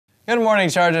Good morning,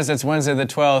 Chargers. It's Wednesday the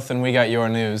 12th, and we got your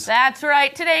news. That's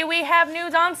right. Today we have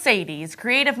news on Sadie's,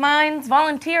 creative minds,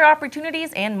 volunteer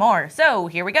opportunities, and more. So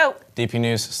here we go. DP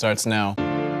News starts now.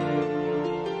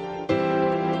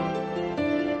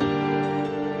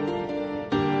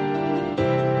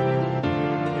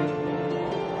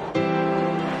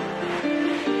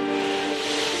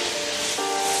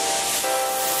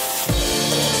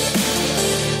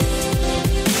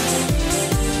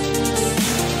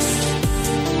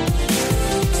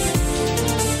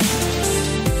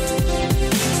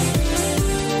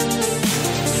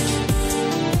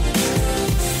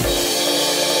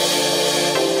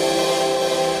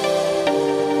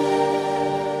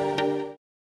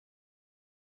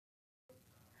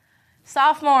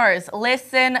 Sophomores,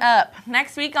 listen up.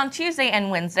 Next week on Tuesday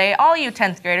and Wednesday, all you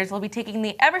 10th graders will be taking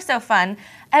the ever so fun,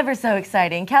 ever so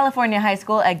exciting California High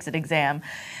School exit exam.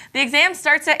 The exam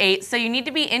starts at 8, so you need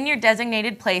to be in your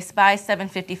designated place by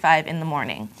 7:55 in the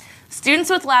morning. Students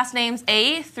with last names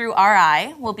A through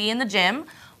RI will be in the gym,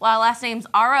 while last names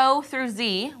RO through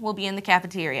Z will be in the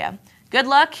cafeteria. Good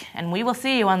luck, and we will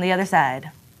see you on the other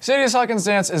side. Sadie's Hawkins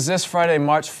Dance is this Friday,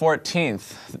 March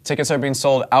 14th. The tickets are being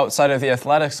sold outside of the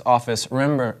athletics office.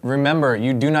 Remember,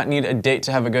 you do not need a date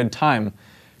to have a good time.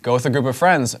 Go with a group of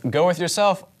friends, go with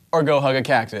yourself, or go hug a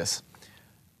cactus.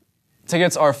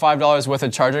 Tickets are $5 with a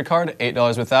Charger card,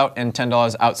 $8 without, and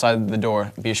 $10 outside the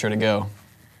door. Be sure to go.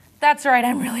 That's right,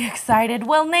 I'm really excited.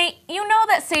 Well, Nate, you know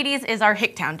that Sadie's is our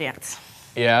Hicktown dance.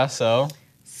 Yeah, so?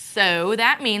 So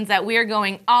that means that we're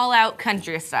going all out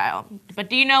country style. But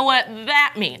do you know what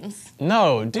that means?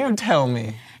 No, do tell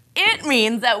me. It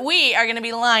means that we are gonna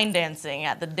be line dancing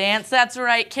at the dance. That's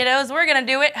right, kiddos, we're gonna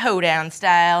do it hoedown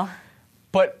style.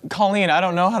 But Colleen, I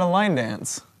don't know how to line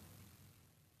dance.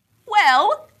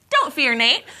 Well, don't fear,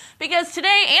 Nate, because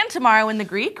today and tomorrow in the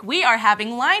Greek, we are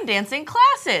having line dancing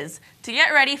classes to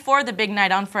get ready for the big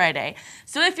night on Friday.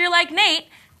 So if you're like Nate,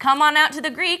 come on out to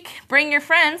the Greek, bring your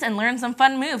friends, and learn some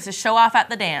fun moves to show off at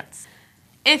the dance.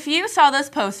 If you saw those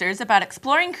posters about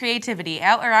exploring creativity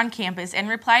out or on campus and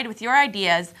replied with your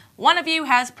ideas, one of you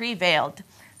has prevailed.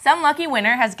 Some lucky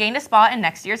winner has gained a spot in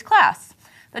next year's class.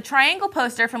 The triangle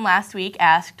poster from last week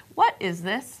asked, "What is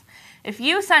this?" If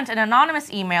you sent an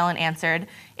anonymous email and answered,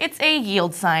 "It's a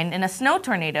yield sign in a snow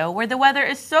tornado where the weather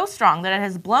is so strong that it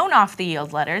has blown off the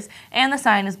yield letters and the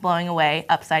sign is blowing away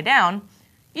upside down,"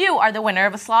 you are the winner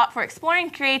of a slot for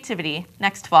exploring creativity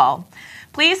next fall.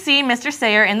 Please see Mr.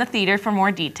 Sayer in the theater for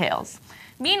more details.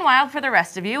 Meanwhile, for the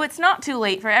rest of you, it's not too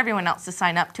late for everyone else to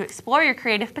sign up to explore your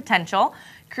creative potential,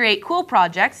 create cool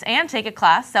projects, and take a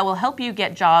class that will help you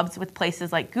get jobs with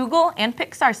places like Google and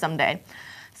Pixar someday.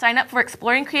 Sign up for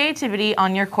Exploring Creativity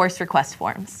on your course request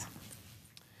forms.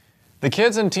 The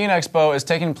Kids and Teen Expo is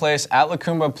taking place at La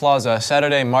Cumbre Plaza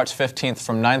Saturday, March 15th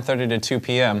from 9:30 to 2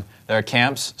 p.m. There are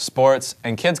camps, sports,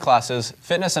 and kids classes,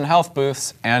 fitness and health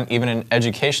booths, and even an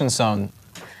education zone.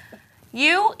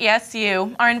 You, yes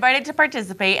you, are invited to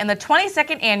participate in the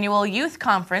 22nd Annual Youth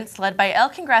Conference led by El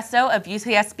Congreso of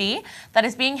UCSB that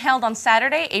is being held on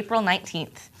Saturday, April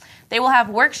 19th. They will have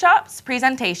workshops,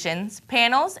 presentations,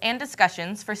 panels, and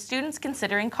discussions for students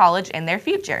considering college and their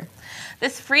future.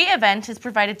 This free event is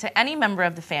provided to any member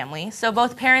of the family, so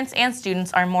both parents and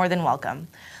students are more than welcome.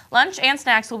 Lunch and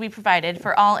snacks will be provided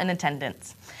for all in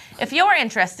attendance. If you are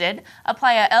interested,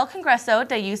 apply at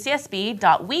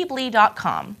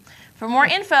elcongreso.ucsb.weebly.com. For more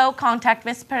info, contact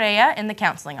Ms. Perea in the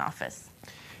counseling office.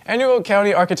 Annual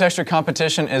County Architecture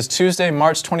Competition is Tuesday,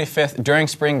 March 25th during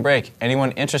spring break.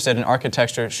 Anyone interested in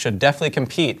architecture should definitely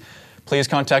compete. Please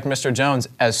contact Mr. Jones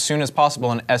as soon as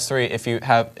possible in S3 if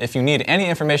you need any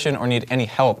information or need any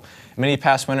help. Many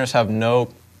past winners have no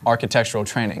architectural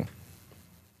training.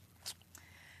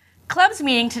 Clubs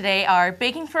meeting today are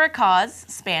Baking for a Cause,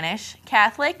 Spanish,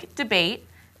 Catholic, Debate,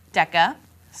 DECA,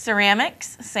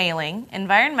 Ceramics, Sailing,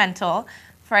 Environmental,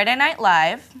 Friday Night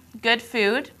Live, Good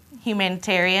Food,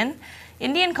 Humanitarian,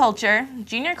 Indian Culture,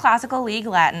 Junior Classical League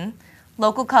Latin,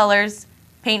 Local Colors,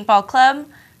 Paintball Club,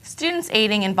 Students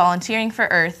Aiding and Volunteering for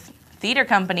Earth, Theater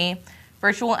Company,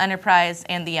 Virtual Enterprise,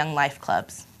 and the Young Life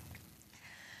Clubs.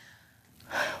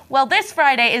 Well, this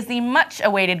Friday is the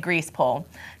much-awaited Grease Poll.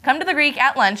 Come to the Greek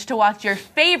at lunch to watch your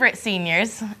favorite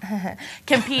seniors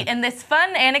compete in this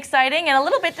fun and exciting and a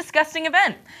little bit disgusting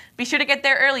event. Be sure to get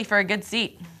there early for a good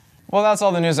seat. Well, that's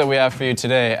all the news that we have for you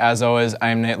today. As always,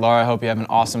 I'm Nate Lara. I hope you have an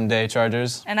awesome day,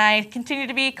 Chargers. And I continue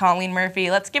to be Colleen Murphy.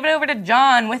 Let's give it over to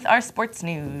John with our sports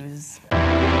news.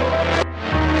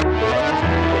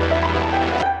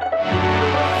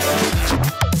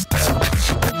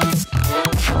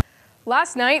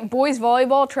 Last night, boys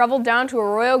volleyball traveled down to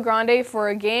Arroyo Grande for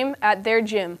a game at their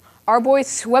gym. Our boys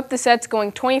swept the sets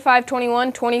going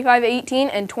 25-21, 25-18,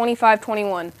 and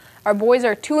 25-21. Our boys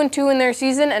are 2-2 in their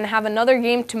season and have another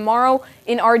game tomorrow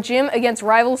in our gym against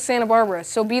rivals Santa Barbara,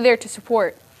 so be there to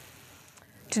support.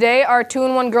 Today, our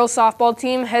 2-1 girls softball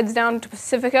team heads down to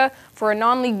Pacifica for a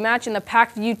non-league match in the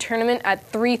Pac View tournament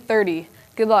at 3:30.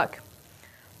 Good luck.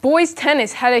 Boys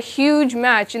tennis had a huge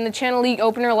match in the Channel League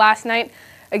opener last night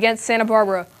against Santa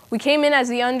Barbara. We came in as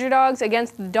the underdogs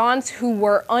against the Dons, who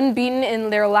were unbeaten in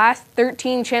their last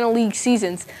 13 Channel League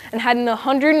seasons and had an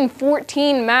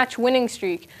 114-match winning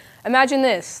streak. Imagine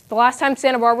this, the last time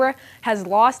Santa Barbara has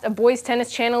lost a boys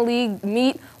tennis Channel League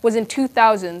meet was in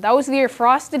 2000. That was the year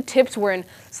Frosted Tips were in,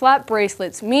 slap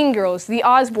bracelets, Mean Girls, the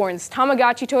Osbournes,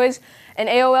 Tamagotchi toys, and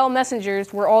AOL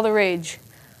Messengers were all the rage.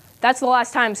 That's the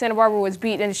last time Santa Barbara was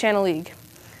beat in a Channel League,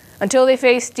 until they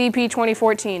faced DP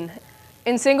 2014.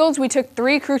 In singles, we took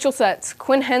 3 crucial sets.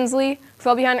 Quinn Hensley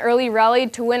fell behind early,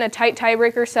 rallied to win a tight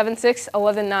tiebreaker 7-6,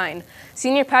 11-9.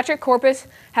 Senior Patrick Corpus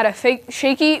had a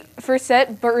shaky first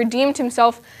set, but redeemed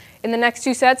himself in the next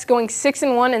 2 sets, going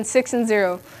 6-1 and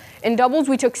 6-0. In doubles,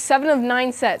 we took 7 of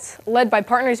 9 sets, led by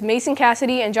partners Mason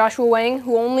Cassidy and Joshua Wang,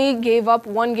 who only gave up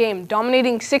 1 game,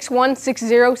 dominating 6-1,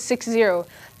 6-0, 6-0.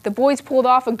 The boys pulled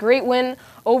off a great win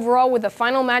overall with a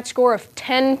final match score of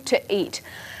 10-8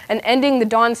 and ending the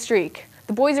Dawn streak.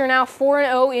 The boys are now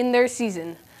 4-0 in their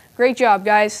season. Great job,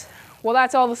 guys. Well,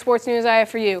 that's all the sports news I have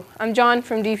for you. I'm John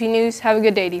from DP News. Have a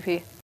good day, DP.